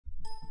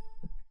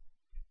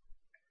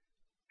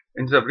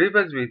In the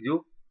previous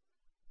video,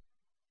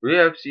 we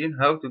have seen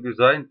how to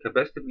design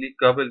capacitively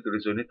coupled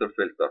resonator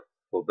filter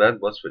for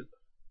bandpass filter.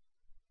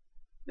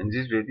 In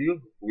this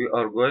video, we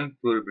are going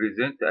to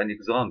represent an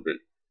example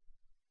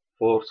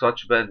for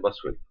such bandpass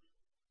filter.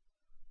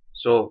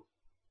 So,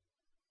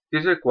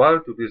 it is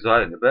required to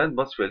design a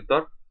bandpass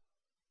filter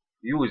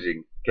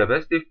using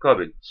capacitive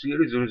coupled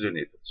series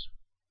resonators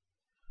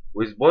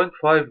with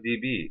 0.5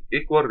 dB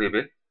equal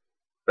ripple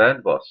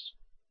bandpass.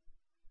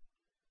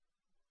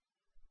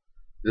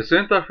 The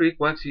center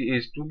frequency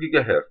is 2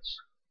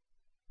 GHz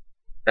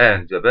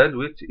and the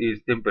bandwidth is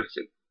 10%.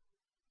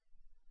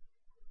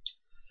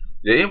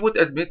 The input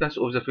admittance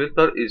of the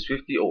filter is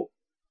 50 ohm,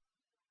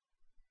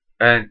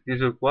 and it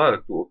is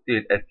required to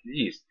obtain at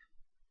least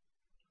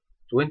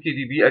 20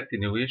 dB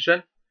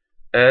attenuation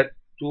at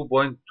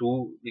 2.2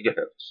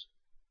 GHz.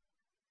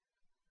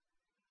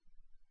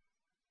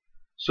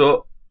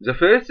 So the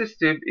first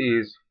step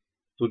is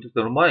to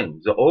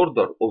determine the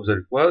order of the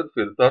required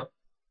filter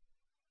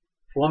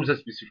from the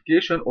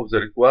specification of the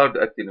required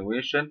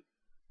attenuation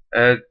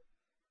at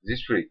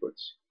this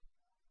frequency.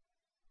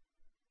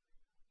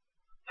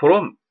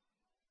 From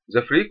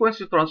the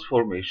frequency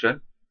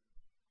transformation,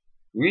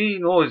 we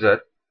know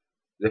that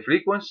the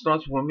frequency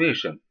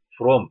transformation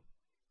from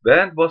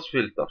bandpass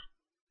filter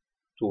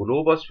to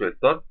low pass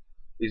filter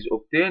is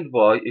obtained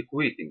by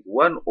equating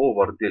 1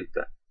 over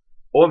delta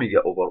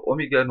omega over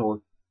omega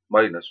naught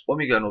minus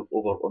omega naught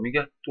over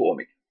omega to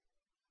omega.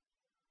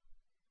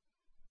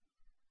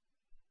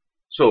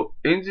 So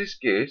in this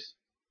case,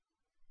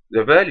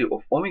 the value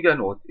of omega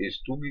naught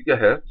is 2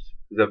 GHz,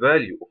 the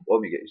value of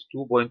omega is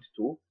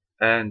 2.2,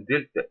 and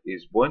delta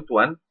is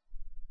 0.1,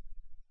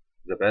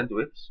 the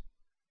bandwidth.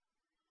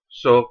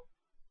 So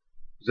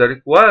the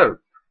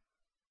required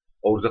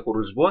or the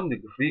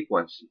corresponding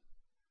frequency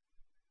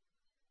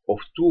of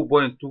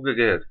 2.2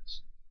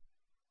 GHz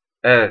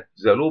at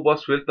the low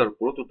pass filter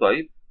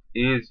prototype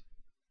is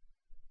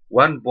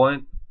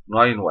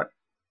 1.91.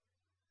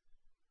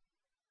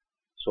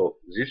 So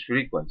this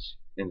frequency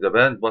in the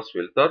bandpass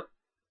filter,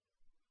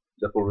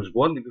 the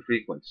corresponding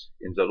frequency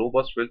in the low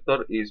pass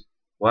filter is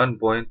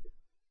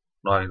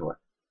 1.91.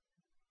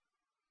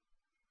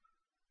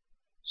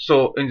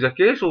 So in the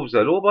case of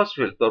the low pass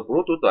filter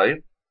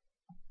prototype,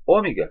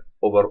 omega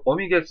over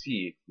omega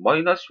c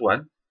minus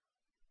 1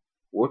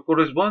 would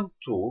correspond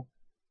to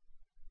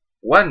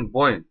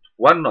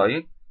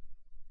 1.19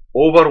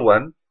 over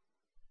 1.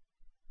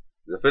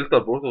 The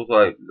filter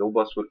prototype, low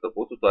pass filter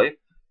prototype,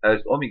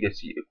 has omega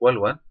c equal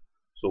 1.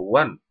 So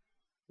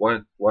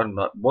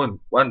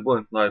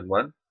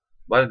 1.91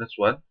 minus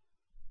 1.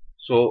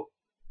 So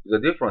the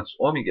difference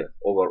omega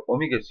over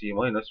omega c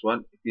minus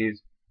 1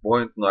 is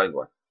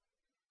 0.91.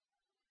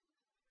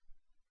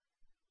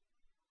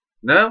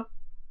 Now,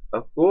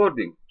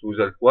 according to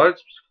the required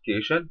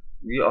specification,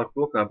 we are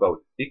talking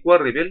about equal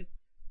ripple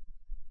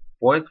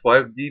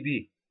 0.5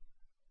 dB.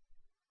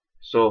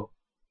 So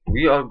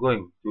we are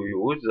going to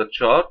use the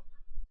chart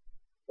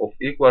of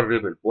equal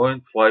ripple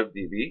 0.5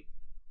 dB,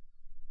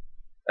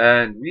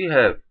 and we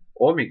have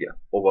omega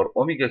over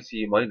omega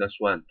c minus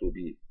 1 to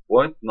be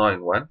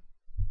 0.91,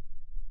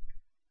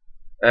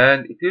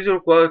 and it is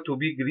required to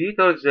be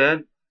greater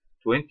than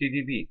 20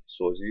 dB.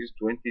 So this is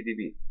 20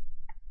 dB,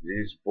 this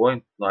is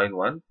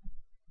 0.91,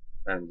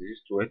 and this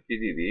is 20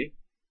 dB.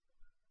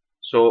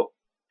 So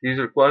it is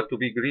required to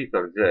be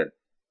greater than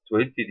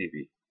 20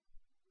 dB.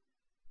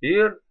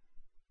 Here,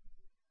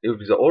 if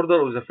the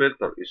order of the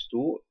filter is 2,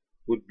 it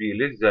would be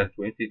less than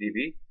 20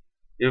 dB.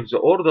 If the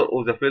order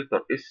of the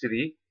filter is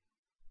 3, it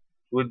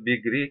would be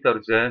greater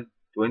than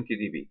 20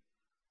 dB.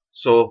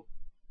 So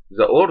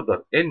the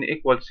order n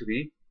equals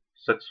 3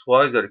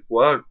 satisfies the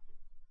required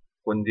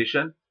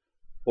condition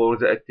for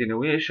the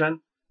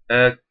attenuation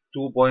at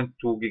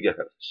 2.2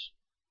 GHz.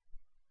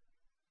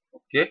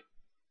 Okay?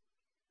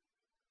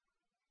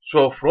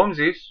 So from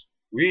this,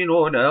 we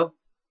know now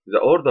the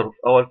order of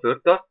our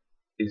filter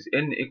is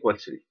n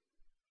equals 3.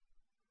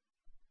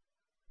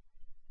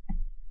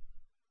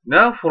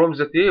 Now from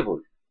the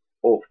table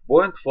of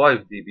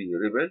 0.5 dB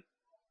ripple,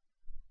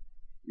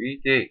 we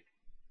take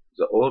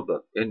the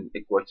order n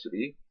equals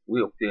 3,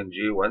 we obtain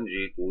J1,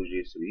 J2,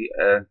 J3,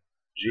 and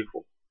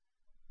J4.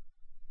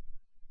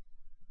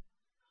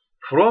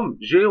 From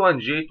J1,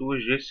 J2,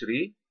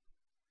 J3,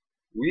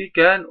 we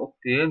can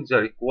obtain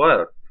the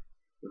required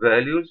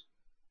values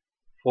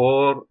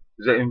for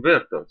the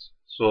inverters.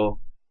 So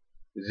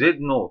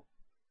Z0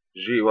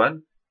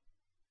 J1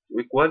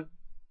 equal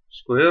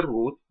square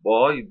root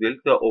by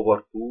delta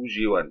over 2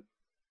 J1.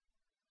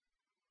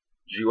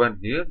 J1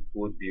 here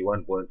would be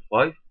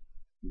 1.5,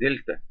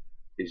 delta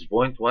is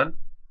 0.1,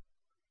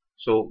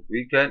 so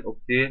we can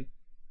obtain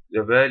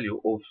the value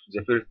of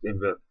the first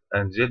inverter,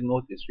 and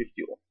Z0 is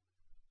 50 ohm.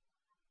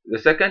 The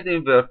second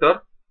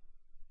inverter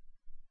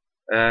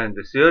and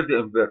the third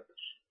inverter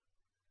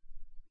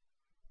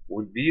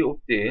would be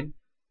obtained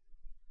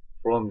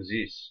from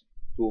these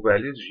two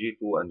values,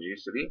 G2 and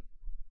G3,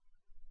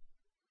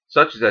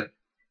 such that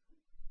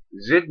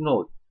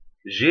Z0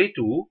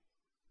 J2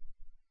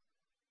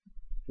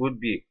 would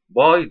be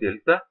pi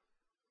delta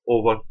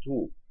over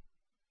 2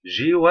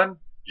 G1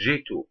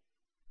 G2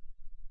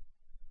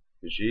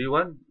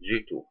 G1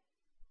 G2,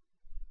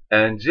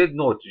 and Z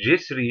naught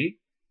J3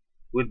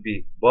 would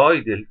be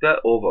pi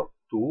delta over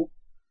 2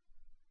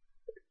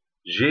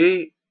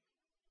 J2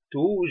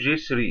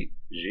 J3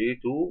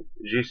 J2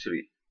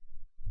 J3.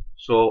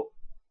 So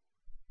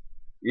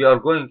we are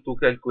going to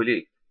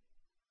calculate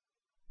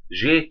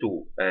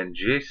J2 and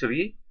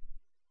J3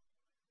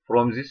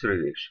 from this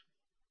relation.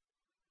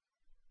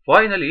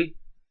 Finally,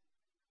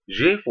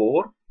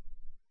 J4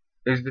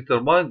 is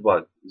determined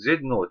by Z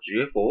naught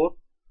J4,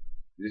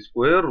 the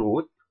square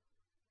root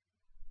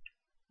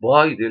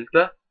pi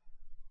delta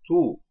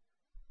 2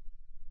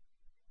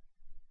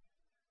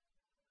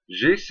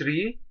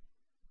 J3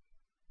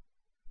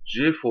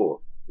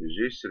 J4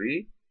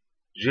 J3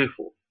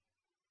 J4.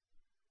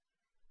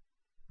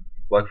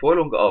 By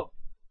following up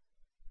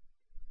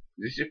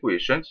these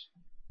equations,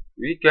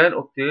 we can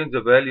obtain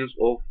the values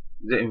of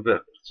the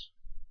inverters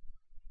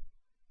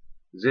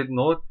Z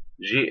naught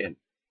Jn,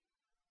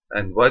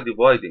 and by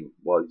dividing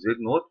by Z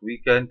naught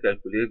we can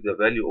calculate the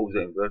value of the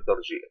inverter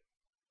Jn.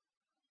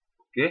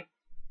 Okay,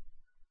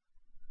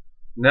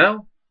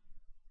 now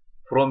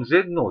from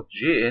Z naught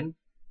Jn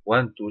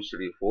 1 2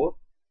 3 4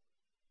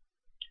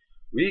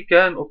 we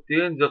can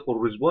obtain the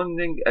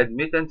corresponding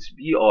admittance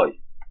Bi.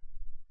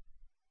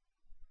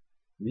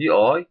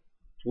 Bi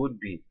would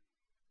be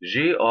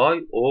Ji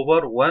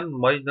over 1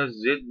 minus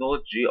Z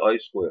naught Gi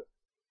square.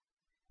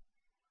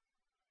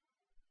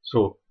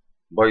 So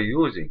by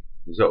using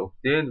the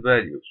obtained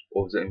values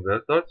of the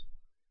inverters,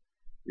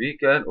 we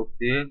can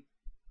obtain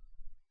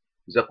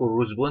the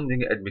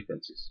corresponding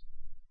admittances.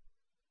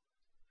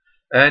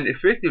 And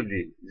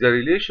effectively, the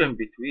relation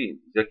between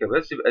the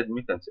capacitive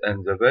admittance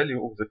and the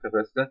value of the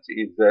capacitance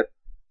is that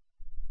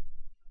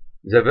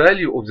the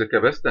value of the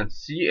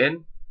capacitance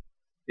Cn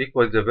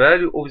equals the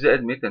value of the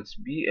admittance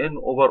Bn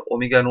over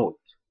omega naught,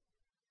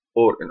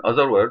 or in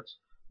other words,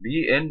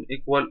 Bn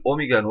equal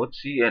omega naught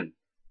Cn.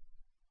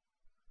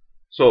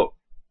 So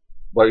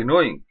by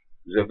knowing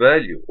the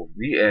value of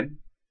Bn,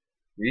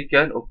 we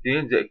can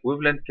obtain the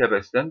equivalent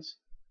capacitance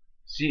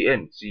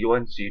Cn,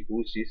 C1, C2,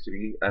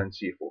 C3, and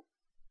C4.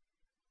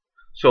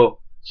 So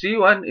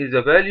C1 is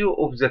the value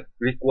of the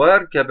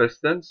required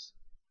capacitance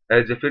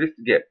at the first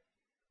gap.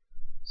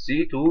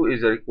 C2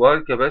 is the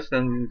required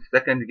capacitance in the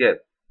second gap,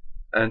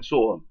 and so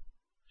on.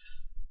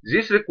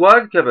 This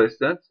required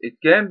capacitance, it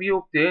can be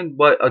obtained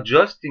by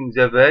adjusting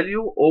the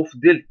value of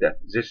delta,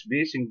 the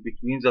spacing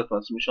between the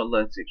transmission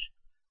line sections.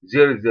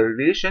 There is a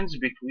relations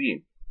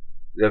between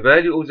the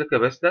value of the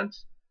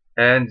capacitance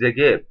and the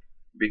gap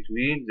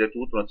between the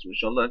two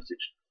transmission line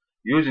sections.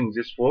 Using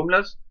these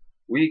formulas,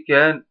 we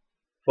can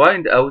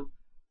find out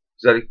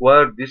the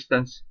required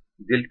distance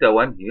delta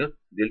 1 here,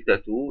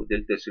 delta 2,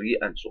 delta 3,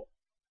 and so on.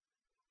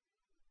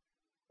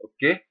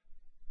 Okay,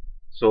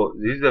 so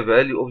this is the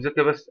value of the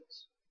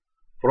capacitance.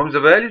 From the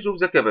values of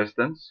the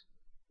capacitance,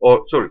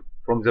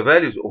 from the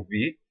values of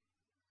V,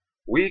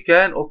 we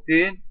can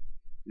obtain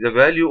the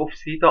value of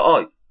theta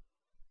I.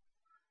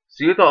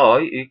 Theta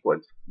I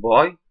equals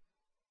pi,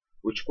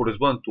 which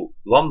corresponds to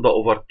lambda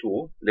over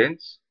 2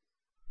 length,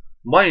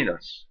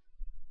 minus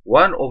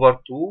 1 over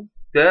 2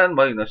 tan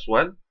minus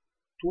 1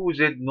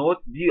 2z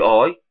naught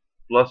bi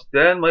plus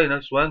tan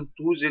minus 1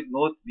 2z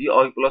naught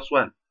bi plus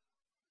 1.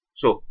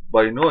 So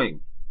by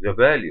knowing the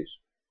values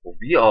of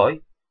bi,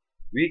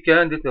 we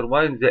can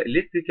determine the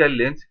electrical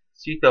length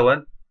theta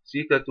 1,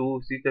 theta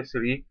 2, theta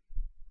 3,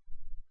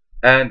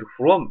 and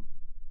from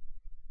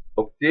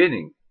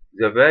obtaining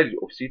the value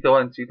of theta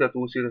 1, theta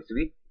 2, theta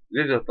 3,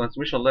 there is a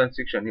transmission line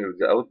section here,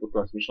 the output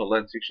transmission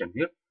line section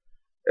here.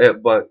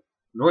 By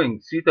knowing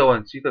theta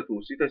 1, theta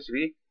 2, theta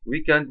 3,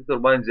 we can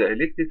determine the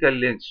electrical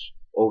length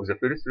of the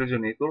first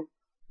resonator,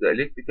 the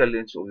electrical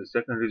length of the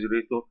second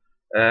resonator,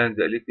 and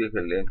the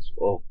electrical length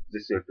of the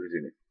third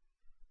resonator.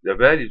 The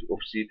values of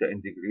theta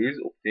in degrees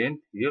obtained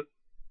here.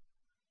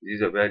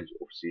 These are values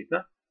of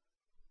theta,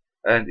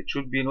 and it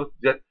should be noted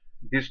that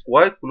it is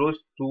quite close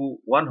to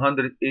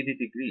 180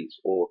 degrees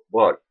or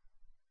pi.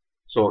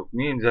 So it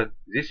means that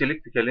this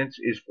electrical length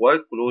is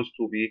quite close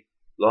to be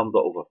lambda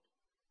over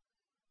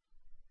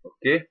 2.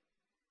 Okay,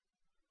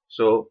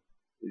 so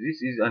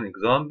this is an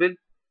example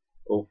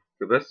of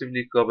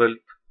capacitively coupled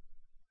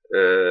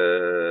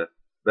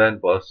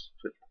bandpass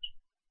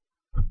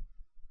filter.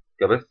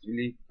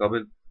 Capacitively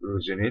coupled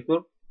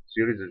resonator,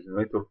 series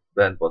resonator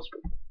bandpass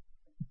filter.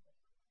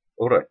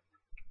 Alright,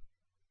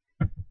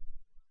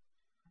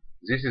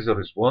 this is a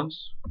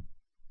response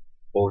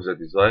of the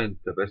designed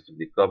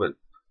capacitively coupled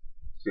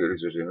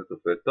series resonator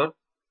filter,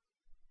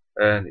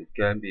 and it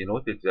can be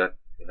noted that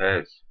it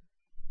has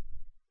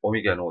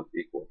omega naught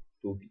equal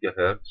 2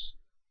 GHz,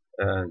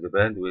 and the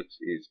bandwidth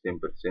is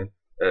 10%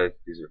 as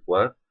is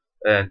required,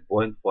 and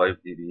 0.5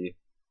 dB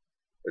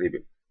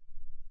ripple.